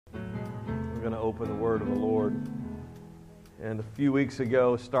We're going to open the Word of the Lord. And a few weeks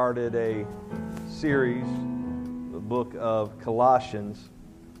ago started a series, the book of Colossians.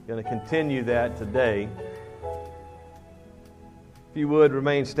 Going to continue that today. If you would,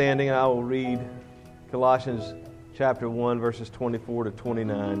 remain standing, and I will read Colossians chapter 1, verses 24 to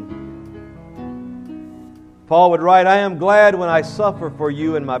 29. Paul would write, I am glad when I suffer for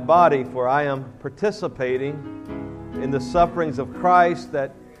you in my body, for I am participating in the sufferings of Christ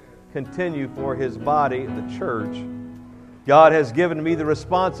that continue for His body, the church. God has given me the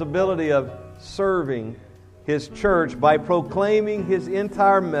responsibility of serving His church by proclaiming His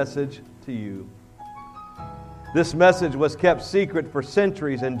entire message to you. This message was kept secret for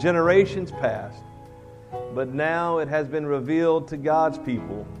centuries and generations past, but now it has been revealed to God's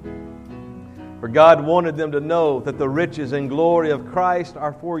people. For God wanted them to know that the riches and glory of Christ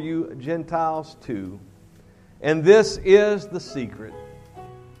are for you Gentiles too. And this is the secret.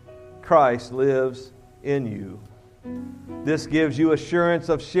 Christ lives in you. This gives you assurance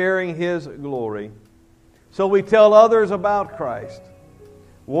of sharing His glory. So we tell others about Christ,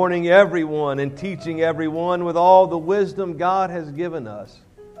 warning everyone and teaching everyone with all the wisdom God has given us.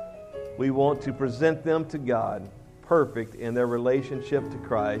 We want to present them to God, perfect in their relationship to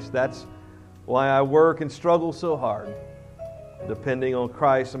Christ. That's why I work and struggle so hard, depending on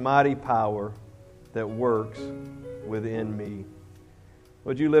Christ's mighty power that works within me.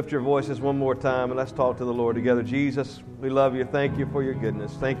 Would you lift your voices one more time and let's talk to the Lord together. Jesus, we love you. Thank you for your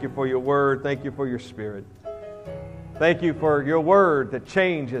goodness. Thank you for your word. Thank you for your spirit. Thank you for your word that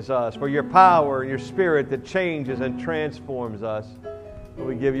changes us, for your power and your spirit that changes and transforms us.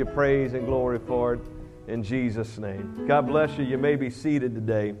 We give you praise and glory for it in Jesus' name. God bless you. You may be seated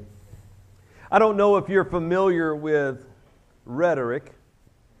today. I don't know if you're familiar with rhetoric.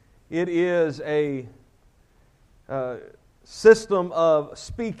 It is a system of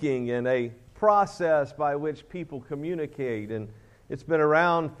speaking and a process by which people communicate. And it's been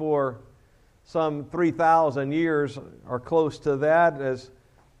around for some 3,000 years or close to that, as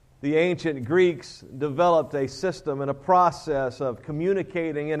the ancient Greeks developed a system and a process of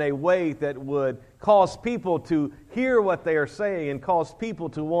communicating in a way that would cause people to hear what they are saying and cause people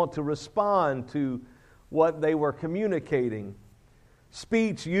to want to respond to what they were communicating.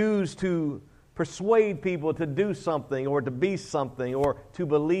 Speech used to persuade people to do something or to be something or to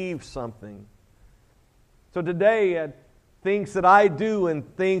believe something. So today, things that I do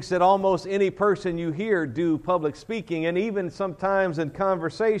and things that almost any person you hear do public speaking, and even sometimes in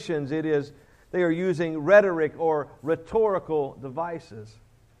conversations, they are using rhetoric or rhetorical devices.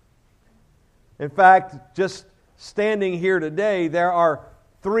 In fact, just standing here today, there are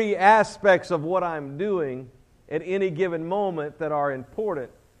three aspects of what I'm doing at any given moment that are important.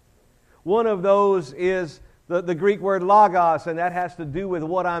 One of those is the Greek word logos, and that has to do with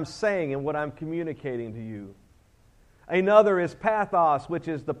what I'm saying and what I'm communicating to you. Another is pathos, which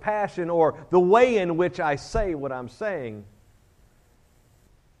is the passion or the way in which I say what I'm saying.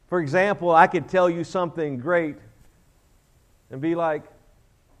 For example, I could tell you something great and be like,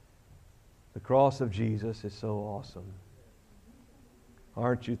 the cross of Jesus is so awesome.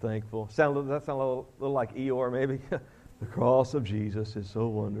 Aren't you thankful? Does that sound a little like Eeyore maybe? The cross of Jesus is so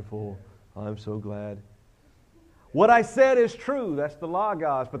wonderful. I'm so glad. What I said is true. That's the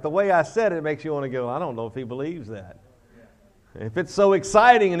logos. But the way I said it makes you want to go, I don't know if he believes that. If it's so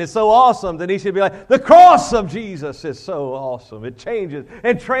exciting and it's so awesome, then he should be like, the cross of Jesus is so awesome. It changes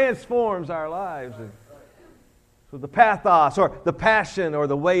and transforms our lives. And so the pathos or the passion or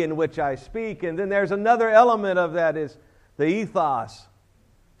the way in which I speak. And then there's another element of that is the ethos.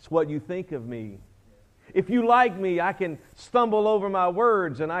 It's what you think of me. If you like me, I can stumble over my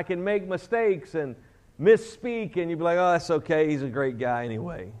words and I can make mistakes and misspeak, and you'd be like, oh, that's okay, he's a great guy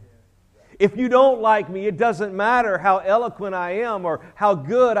anyway. If you don't like me, it doesn't matter how eloquent I am or how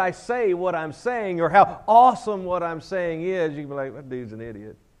good I say what I'm saying or how awesome what I'm saying is. You can be like, that dude's an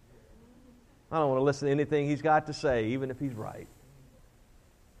idiot. I don't want to listen to anything he's got to say, even if he's right.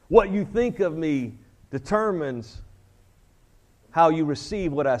 What you think of me determines how you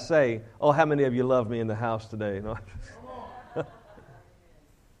receive what I say. Oh, how many of you love me in the house today? No.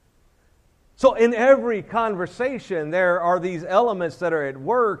 So in every conversation, there are these elements that are at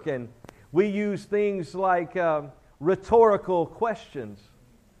work, and we use things like rhetorical questions.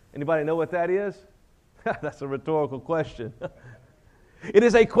 Anybody know what that is? That's a rhetorical question. It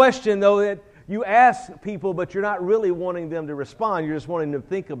is a question, though, that you ask people, but you're not really wanting them to respond. You're just wanting them to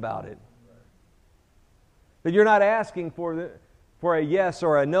think about it. That you're not asking for a yes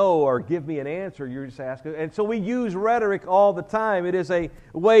or a no or give me an answer. You're just asking. And so we use rhetoric all the time. It is a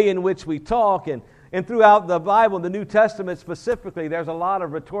way in which we talk. And And throughout the Bible, the New Testament specifically, there's a lot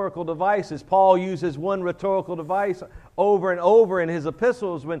of rhetorical devices. Paul uses one rhetorical device over and over in his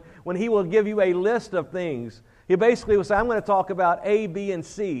epistles when he will give you a list of things. He basically will say, I'm going to talk about A, B, and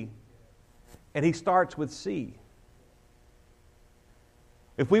C. And he starts with C.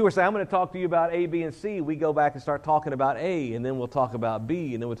 If we were saying, I'm going to talk to you about A, B, and C, we go back and start talking about A, and then we'll talk about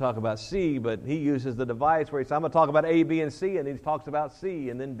B, and then we'll talk about C. But he uses the device where he says, I'm going to talk about A, B, and C, and then he talks about C,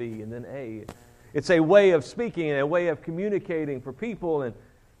 and then B, and then A. It's a way of speaking and a way of communicating for people. And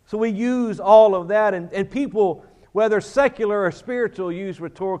so we use all of that. And people, whether secular or spiritual, use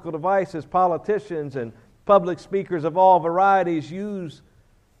rhetorical devices. Politicians and public speakers of all varieties use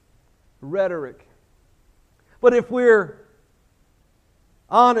rhetoric. But if we're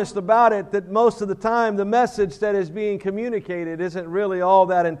honest about it, that most of the time the message that is being communicated isn't really all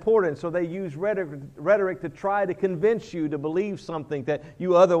that important. So they use rhetoric to try to convince you to believe something that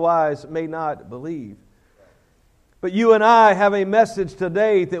you otherwise may not believe. But you and I have a message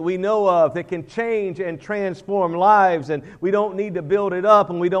today that we know of that can change and transform lives, and we don't need to build it up,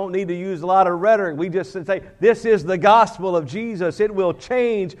 and we don't need to use a lot of rhetoric. We just say, this is the gospel of Jesus. It will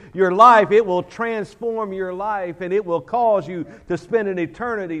change your life. It will transform your life, and it will cause you to spend an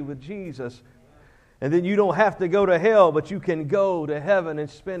eternity with Jesus. And then you don't have to go to hell, but you can go to heaven and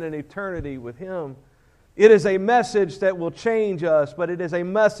spend an eternity with Him. It is a message that will change us, but it is a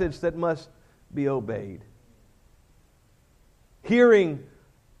message that must be obeyed. Hearing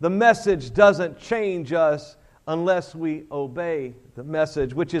the message doesn't change us unless we obey the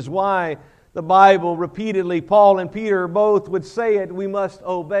message, which is why the Bible repeatedly, Paul and Peter both would say it, we must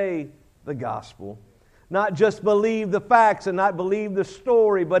obey the gospel. Not just believe the facts and not believe the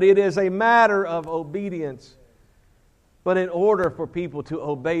story, but it is a matter of obedience. But in order for people to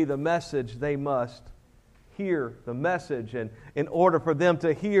obey the message, they must hear the message. And in order for them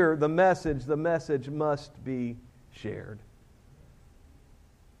to hear the message must be shared.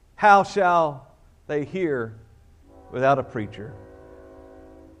 How shall they hear without a preacher?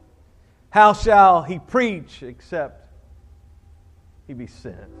 How shall he preach except he be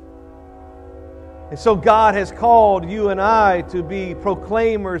sent? And so God has called you and I to be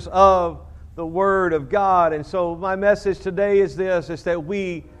proclaimers of the Word of God. And so my message today is this, is that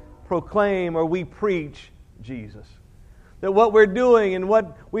we proclaim or we preach Jesus. That what we're doing and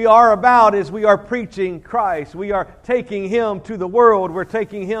what we are about is we are preaching Christ. We are taking Him to the world. We're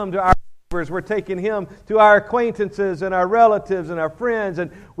taking Him to our neighbors. We're taking Him to our acquaintances and our relatives and our friends. And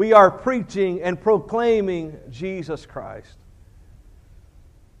we are preaching and proclaiming Jesus Christ.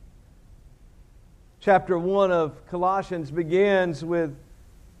 Chapter 1 of Colossians begins with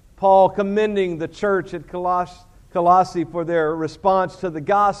Paul commending the church at Colossae for their response to the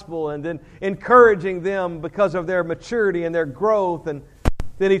gospel, and then encouraging them because of their maturity and their growth. And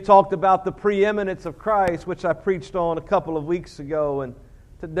then he talked about the preeminence of Christ, which I preached on a couple of weeks ago. And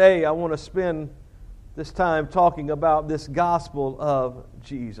today I want to spend this time talking about this gospel of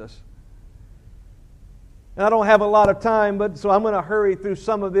Jesus. And I don't have a lot of time, so I'm going to hurry through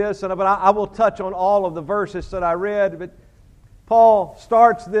some of this, but I will touch on all of the verses that I read. But Paul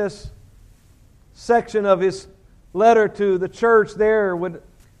starts this section of his letter to the church there with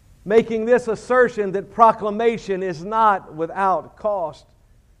making this assertion that proclamation is not without cost.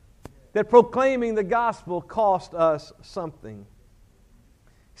 That proclaiming the gospel cost us something.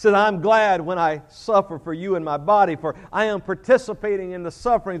 He said, I'm glad when I suffer for you in my body, for I am participating in the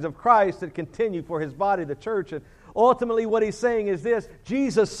sufferings of Christ that continue for His body, the church. And ultimately what he's saying is this: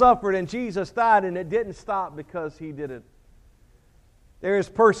 Jesus suffered and Jesus died, and it didn't stop because He did it. There is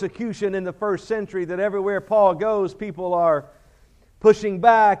persecution in the first century that everywhere Paul goes, people are pushing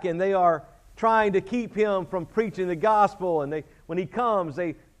back and they are trying to keep him from preaching the gospel. And when he comes,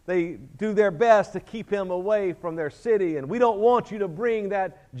 they do their best to keep him away from their city. And we don't want you to bring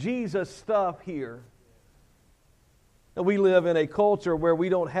that Jesus stuff here. And we live in a culture where we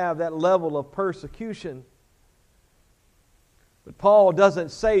don't have that level of persecution. But Paul doesn't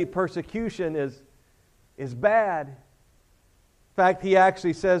say persecution is bad. In fact, he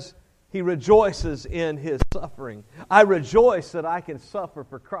actually says he rejoices in his suffering. I rejoice that I can suffer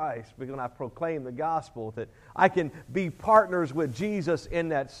for Christ because I proclaim the gospel, that I can be partners with Jesus in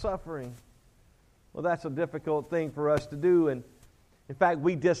that suffering. Well, that's a difficult thing for us to do. And in fact,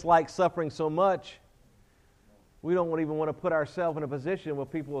 we dislike suffering so much, we don't even want to put ourselves in a position where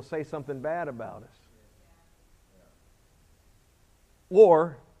people will say something bad about us.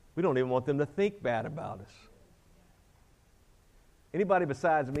 Or we don't even want them to think bad about us. Anybody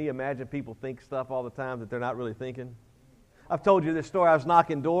besides me imagine people think stuff all the time that they're not really thinking? I've told you this story. I was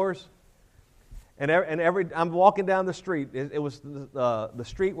knocking doors, I'm walking down the street. It was the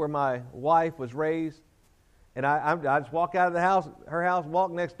street where my wife was raised. And I just walk out of the house, her house,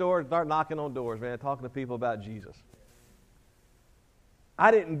 walk next door, and start knocking on doors, man, talking to people about Jesus. I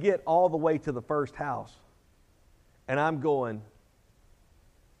didn't get all the way to the first house. And I'm going,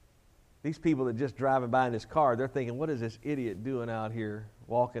 these people that just driving by in this car, they're thinking, what is this idiot doing out here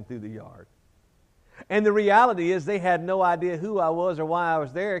walking through the yard? And the reality is they had no idea who I was or why I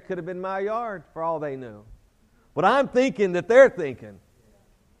was there. It could have been my yard for all they knew. But I'm thinking that they're thinking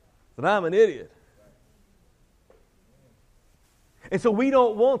that I'm an idiot. And so we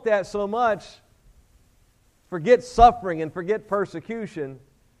don't want that so much. Forget suffering and forget persecution.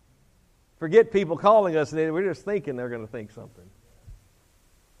 Forget people calling us, and we're just thinking they're going to think something.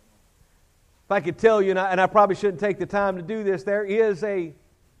 If I could tell you, and I probably shouldn't take the time to do this, there is a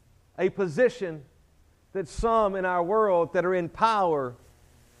position that some in our world that are in power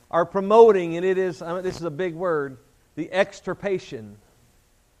are promoting, and it is, this is a big word, the extirpation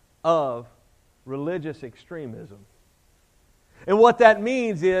of religious extremism. And what that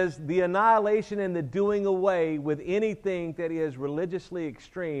means is the annihilation and the doing away with anything that is religiously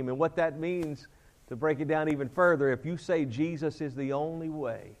extreme. And what that means, to break it down even further, if you say Jesus is the only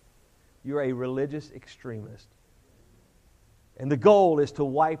way, you're a religious extremist. And the goal is to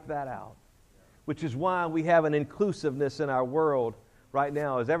wipe that out, which is why we have an inclusiveness in our world right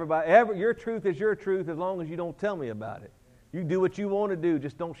now. Is your truth is your truth as long as you don't tell me about it. You do what you want to do,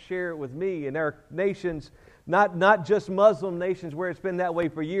 just don't share it with me. And there are nations, not just Muslim nations where it's been that way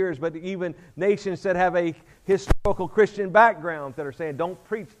for years, but even nations that have a historical Christian background that are saying, don't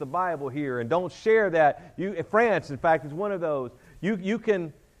preach the Bible here and don't share that. France, in fact, is one of those.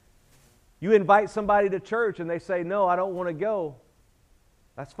 You invite somebody to church and they say, no, I don't want to go.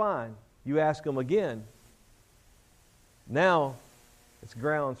 That's fine. You ask them again. Now it's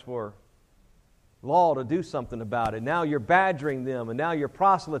grounds for law to do something about it. Now you're badgering them, and now you're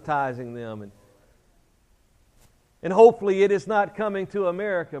proselytizing them. And hopefully it is not coming to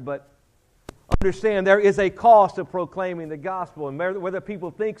America, but understand there is a cost of proclaiming the gospel. And whether people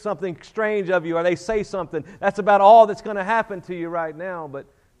think something strange of you or they say something, that's about all that's going to happen to you right now. But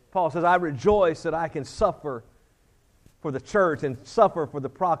Paul says, I rejoice that I can suffer for the church and suffer for the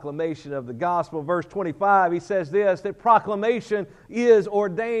proclamation of the gospel. Verse 25, he says this, that proclamation is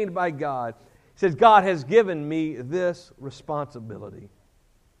ordained by God. He says, God has given me this responsibility.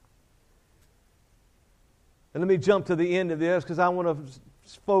 And let me jump to the end of this because I want to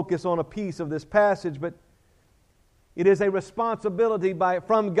focus on a piece of this passage. But it is a responsibility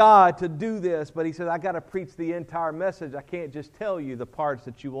from God to do this. But he says, I got to preach the entire message. I can't just tell you the parts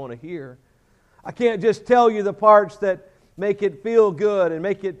that you want to hear. I can't just tell you the parts that make it feel good and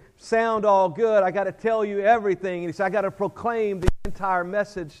make it sound all good. I got to tell you everything. And he said, I got to proclaim the entire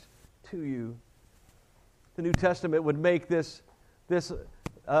message to you. The New Testament would make this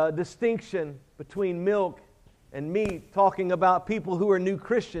distinction between milk and meat, talking about people who are new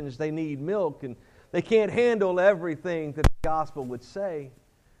Christians. They need milk, and they can't handle everything that the gospel would say,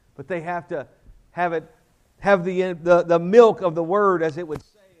 but they have to have the milk of the word, as it would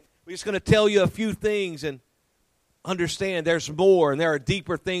say. We're just going to tell you a few things and understand there's more, and there are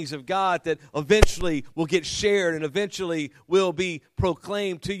deeper things of God that eventually will get shared and eventually will be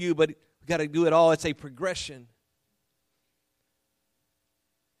proclaimed to you, but we've got to do it all. It's a progression.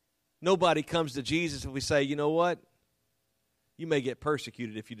 Nobody comes to Jesus if we say, you know what? You may get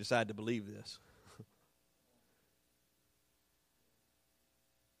persecuted if you decide to believe this.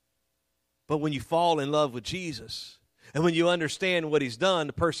 But when you fall in love with Jesus, and when you understand what He's done,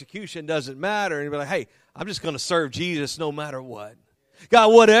 the persecution doesn't matter. And you're like, hey, I'm just going to serve Jesus no matter what.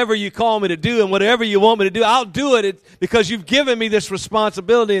 God, whatever you call me to do and whatever you want me to do, I'll do it because you've given me this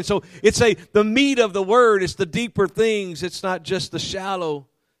responsibility. And so it's the meat of the word. It's the deeper things. It's not just the shallow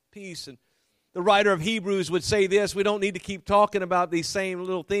piece. And the writer of Hebrews would say this, we don't need to keep talking about these same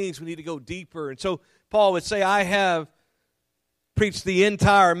little things. We need to go deeper. And so Paul would say, I have preached the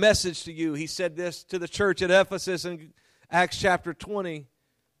entire message to you. He said this to the church at Ephesus in Acts chapter 20.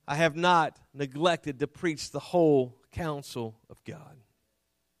 I have not neglected to preach the whole counsel of God.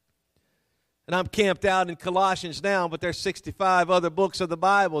 And I'm camped out in Colossians now, but there's 65 other books of the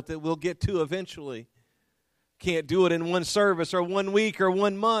Bible that we'll get to eventually. Can't do it in one service or 1 week or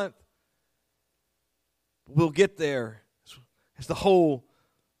 1 month. We'll get there, as the whole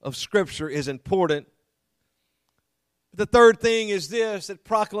of Scripture is important. The third thing is this, that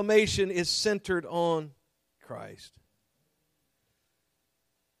proclamation is centered on Christ.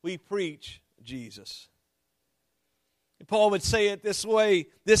 We preach Jesus. And Paul would say it this way,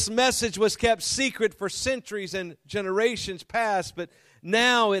 this message was kept secret for centuries and generations past, but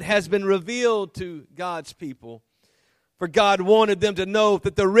now it has been revealed to God's people. For God wanted them to know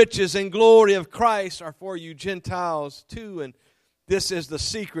that the riches and glory of Christ are for you Gentiles too. And this is the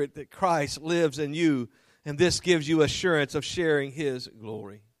secret, that Christ lives in you. And this gives you assurance of sharing His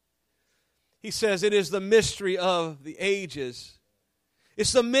glory. He says it is the mystery of the ages.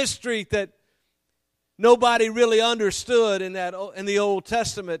 It's the mystery that nobody really understood in the Old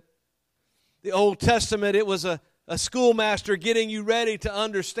Testament. The Old Testament, it was a schoolmaster getting you ready to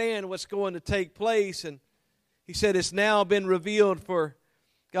understand what's going to take place. And he said it's now been revealed for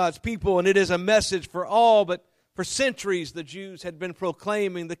God's people, and it is a message for all. But for centuries, the Jews had been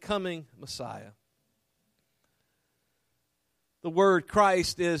proclaiming the coming Messiah. The word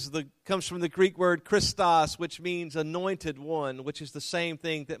Christ comes from the Greek word Christos, which means anointed one, which is the same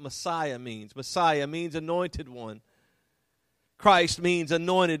thing that Messiah means. Messiah means anointed one. Christ means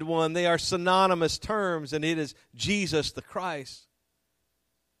anointed one. They are synonymous terms, and it is Jesus the Christ.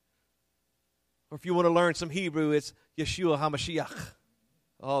 Or if you want to learn some Hebrew, it's Yeshua HaMashiach.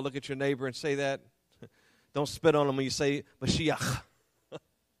 Oh, look at your neighbor and say that. Don't spit on them when you say Mashiach.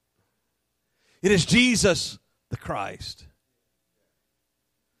 It is Jesus the Christ.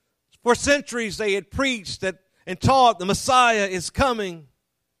 For centuries they had preached and taught the Messiah is coming.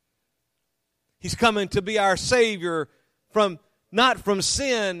 He's coming to be our Savior not from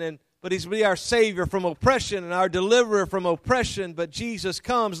sin, but He's to be our Savior from oppression and our deliverer from oppression. But Jesus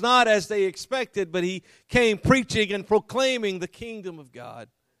comes not as they expected, but He came preaching and proclaiming the kingdom of God.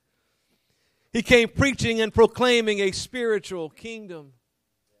 He came preaching and proclaiming a spiritual kingdom.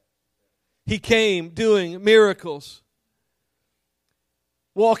 He came doing miracles,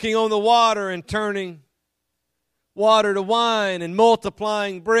 walking on the water and turning water to wine and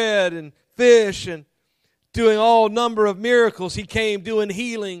multiplying bread and fish and doing all number of miracles. He came doing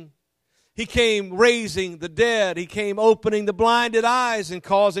healing. He came raising the dead. He came opening the blinded eyes and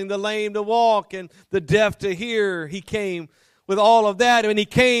causing the lame to walk and the deaf to hear. He came with all of that, and He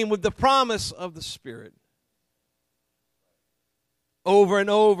came with the promise of the Spirit. Over and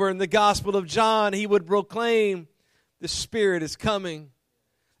over in the Gospel of John, He would proclaim, the Spirit is coming.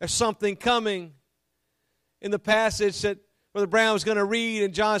 There's something coming. In the passage that Brother Brown was going to read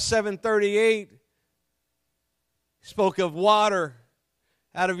in John 7:38, he spoke of water.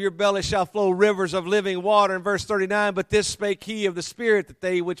 Out of your belly shall flow rivers of living water. In verse 39, but this spake He of the Spirit, that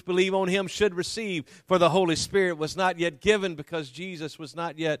they which believe on Him should receive. For the Holy Spirit was not yet given, because Jesus was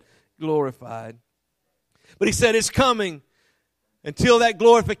not yet glorified. But He said it's coming. Until that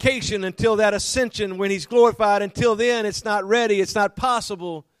glorification, until that ascension, when He's glorified, until then it's not ready, it's not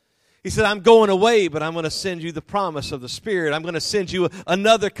possible. He said, I'm going away, but I'm going to send you the promise of the Spirit. I'm going to send you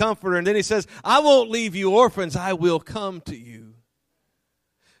another comforter. And then He says, I won't leave you orphans, I will come to you.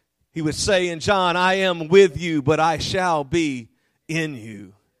 He would say in John, I am with you, but I shall be in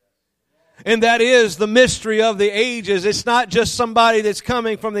you. And that is the mystery of the ages. It's not just somebody that's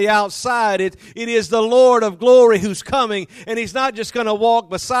coming from the outside. It is the Lord of glory who's coming. And He's not just going to walk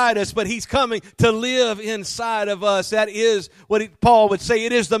beside us, but He's coming to live inside of us. That is what Paul would say.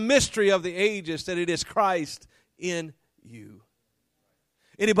 It is the mystery of the ages, that it is Christ in you.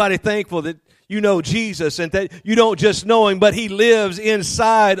 Anybody thankful that you know Jesus and that you don't just know Him, but He lives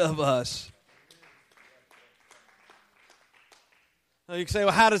inside of us? Now you can say,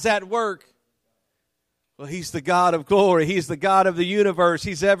 well, how does that work? Well, He's the God of glory. He's the God of the universe.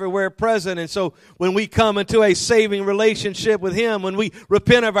 He's everywhere present. And so when we come into a saving relationship with Him, when we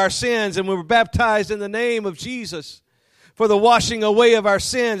repent of our sins and we're baptized in the name of Jesus for the washing away of our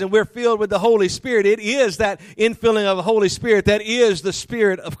sins, and we're filled with the Holy Spirit, it is that infilling of the Holy Spirit that is the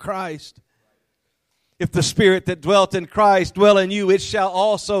Spirit of Christ. If the Spirit that dwelt in Christ dwell in you, it shall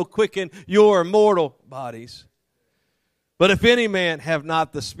also quicken your mortal bodies. But if any man have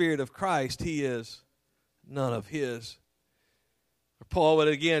not the Spirit of Christ, he is none of his. Paul would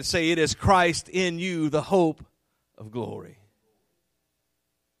again say, it is Christ in you, the hope of glory.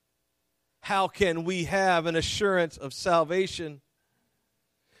 How can we have an assurance of salvation?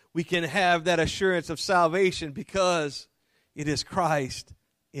 We can have that assurance of salvation because it is Christ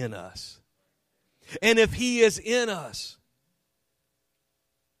in us. And if He is in us,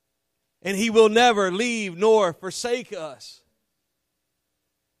 and He will never leave nor forsake us,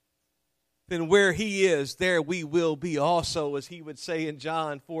 then where He is, there we will be also, as He would say in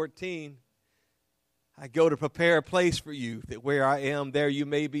John 14. I go to prepare a place for you, that where I am, there you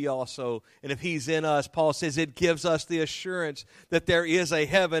may be also. And if He's in us, Paul says, it gives us the assurance that there is a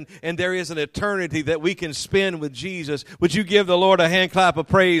heaven and there is an eternity that we can spend with Jesus. Would you give the Lord a hand clap of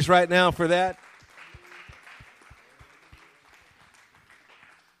praise right now for that?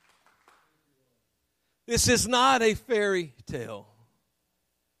 This is not a fairy tale.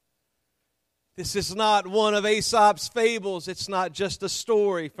 This is not one of Aesop's fables. It's not just a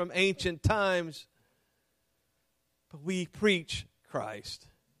story from ancient times. But we preach Christ.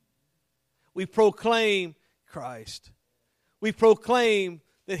 We proclaim Christ. We proclaim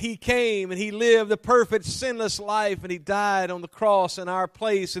that He came and He lived a perfect sinless life and He died on the cross in our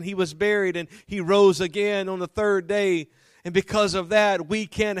place and He was buried and He rose again on the third day. And because of that, we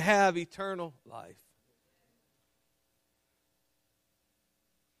can have eternal life.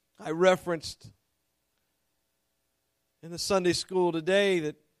 I referenced in the Sunday school today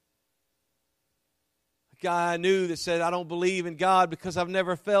that a guy I knew that said, I don't believe in God because I've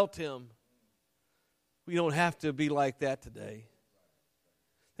never felt Him. We don't have to be like that today.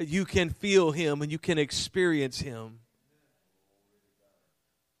 That you can feel Him and you can experience Him.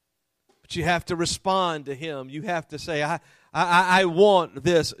 But you have to respond to Him. You have to say, I want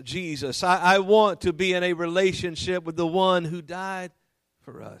this Jesus. I want to be in a relationship with the one who died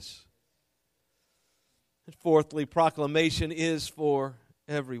for us. And fourthly, proclamation is for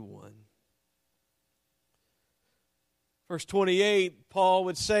everyone. Verse 28, Paul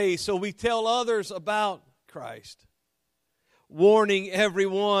would say, so we tell others about Christ, warning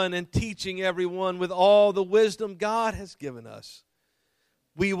everyone and teaching everyone with all the wisdom God has given us.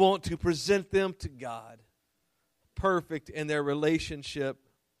 We want to present them to God, perfect in their relationship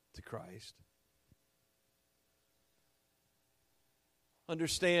to Christ.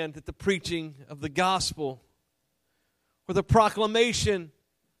 Understand that the preaching of the gospel or the proclamation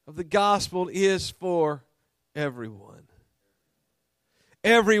of the gospel is for everyone.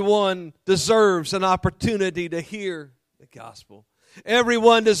 Everyone deserves an opportunity to hear the gospel.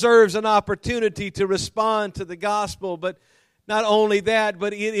 Everyone deserves an opportunity to respond to the gospel, but not only that,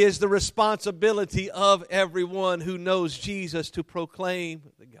 but it is the responsibility of everyone who knows Jesus to proclaim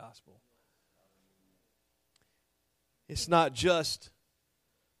the gospel. It's not just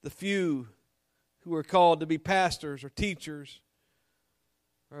the few who are called to be pastors or teachers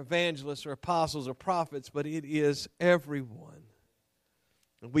or evangelists or apostles or prophets, but it is everyone.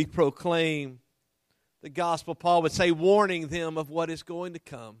 And we proclaim the gospel, Paul would say, warning them of what is going to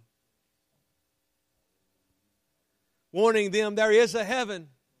come. Warning them there is a heaven,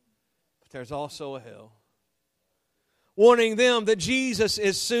 but there's also a hell. Warning them that Jesus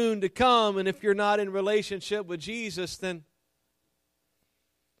is soon to come, and if you're not in relationship with Jesus, then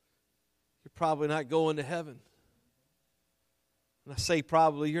you're probably not going to heaven. And I say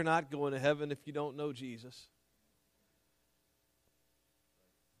probably, you're not going to heaven if you don't know Jesus.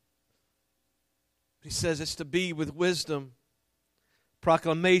 He says it's to be with wisdom.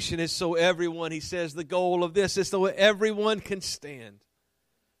 Proclamation is so everyone, he says, the goal of this is so everyone can stand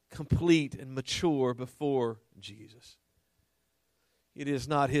complete and mature before Jesus. It is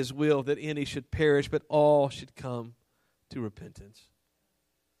not His will that any should perish, but all should come to repentance.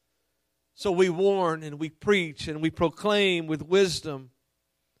 So we warn and we preach and we proclaim with wisdom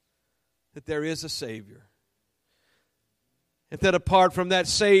that there is a Savior. And that apart from that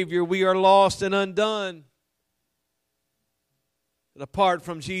Savior, we are lost and undone. That apart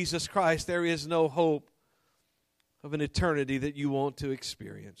from Jesus Christ, there is no hope of an eternity that you want to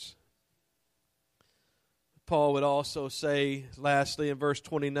experience. Paul would also say, lastly, in verse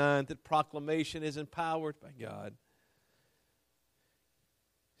 29, that proclamation is empowered by God.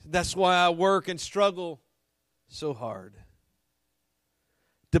 That's why I work and struggle so hard,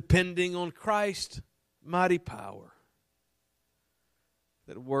 depending on Christ's mighty power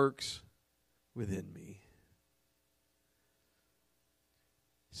that works within me.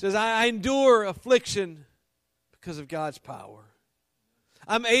 He says, I endure affliction because of God's power.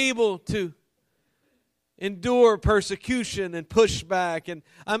 I'm able to endure persecution and pushback, and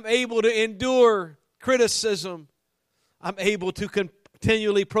I'm able to endure criticism. I'm able to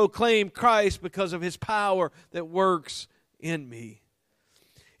continually proclaim Christ because of His power that works in me.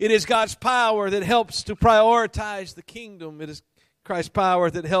 It is God's power that helps to prioritize the kingdom. It is Christ's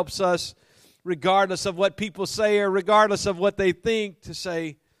power that helps us, regardless of what people say or regardless of what they think, to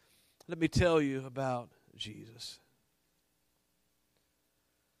say, let me tell you about Jesus.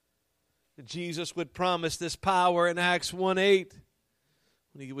 Jesus would promise this power in Acts 1:8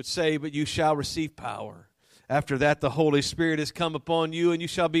 when He would say, but you shall receive power. After that, the Holy Spirit has come upon you, and you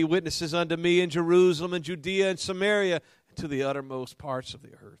shall be witnesses unto me in Jerusalem and Judea and Samaria, and to the uttermost parts of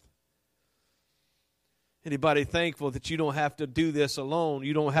the earth. Anybody thankful that you don't have to do this alone?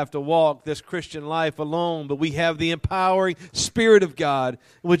 You don't have to walk this Christian life alone, but we have the empowering Spirit of God.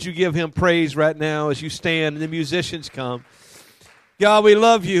 Would you give Him praise right now as you stand and the musicians come? God, we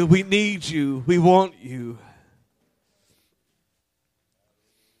love you. We need you. We want you.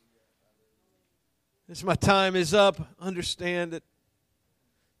 As my time is up, understand that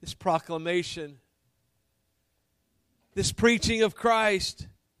this proclamation, this preaching of Christ,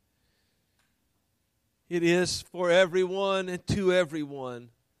 it is for everyone and to everyone.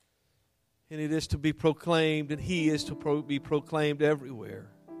 And it is to be proclaimed, and He is to be proclaimed everywhere.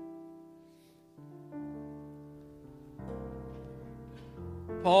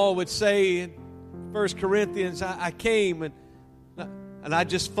 Paul would say in 1 Corinthians, I came and I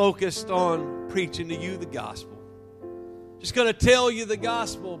just focused on preaching to you the gospel. Just going to tell you the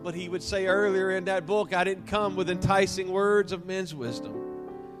gospel. But he would say earlier in that book, I didn't come with enticing words of men's wisdom,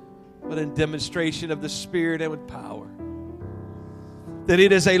 but in demonstration of the Spirit and with power. That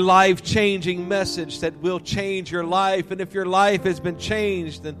it is a life-changing message that will change your life. And if your life has been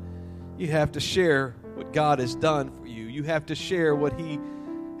changed, then you have to share what God has done for you. You have to share what He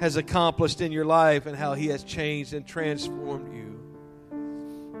has accomplished in your life and how He has changed and transformed you.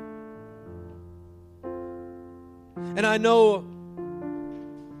 And I know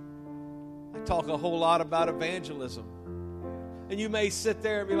I talk a whole lot about evangelism. And you may sit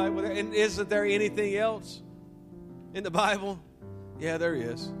there and be like, well, and isn't there anything else in the Bible? Yeah, there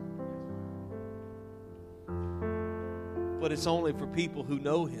is. But it's only for people who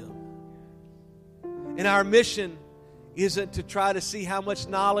know Him. And our mission isn't to try to see how much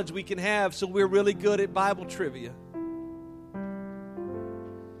knowledge we can have so we're really good at Bible trivia.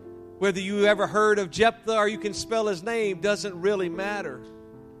 Whether you ever heard of Jephthah or you can spell his name doesn't really matter.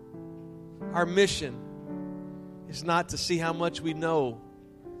 Our mission is not to see how much we know,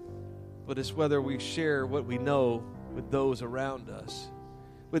 but it's whether we share what we know with those around us,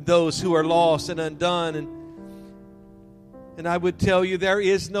 with those who are lost and undone. And I would tell you there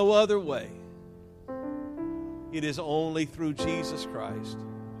is no other way. It is only through Jesus Christ.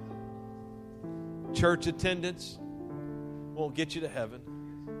 Church attendance won't get you to heaven.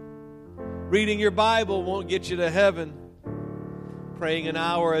 Reading your Bible won't get you to heaven. Praying an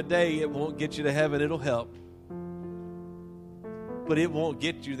hour a day, it won't get you to heaven. It'll help. But it won't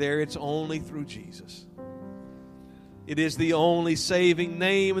get you there. It's only through Jesus. It is the only saving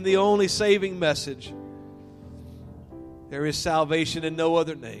name and the only saving message. There is salvation in no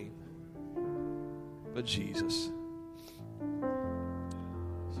other name but Jesus.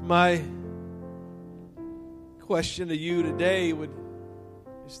 So my question to you today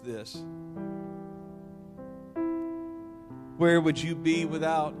is this. Where would you be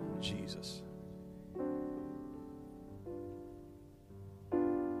without Jesus?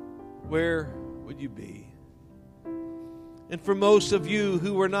 Where would you be? And for most of you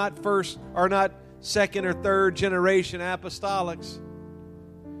who are not second or third generation apostolics,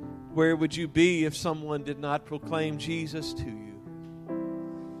 where would you be if someone did not proclaim Jesus to you?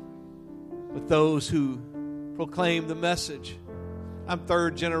 But those who proclaim the message, I'm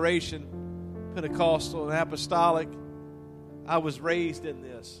third generation Pentecostal and apostolic. I was raised in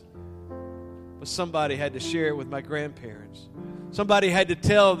this. But somebody had to share it with my grandparents. Somebody had to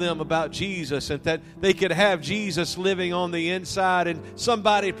tell them about Jesus and that they could have Jesus living on the inside. And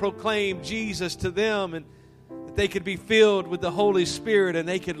somebody proclaimed Jesus to them and that they could be filled with the Holy Spirit and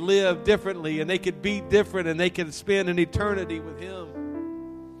they could live differently and they could be different and they could spend an eternity with Him.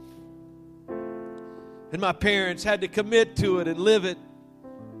 And my parents had to commit to it and live it.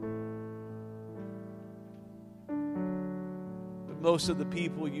 But most of the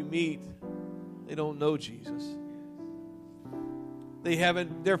people you meet, they don't know Jesus.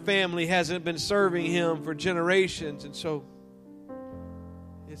 Their family hasn't been serving Him for generations, and so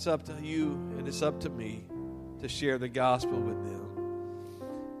it's up to you and it's up to me to share the gospel with them.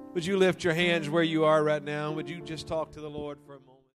 Would you lift your hands where you are right now? Would you just talk to the Lord for a moment?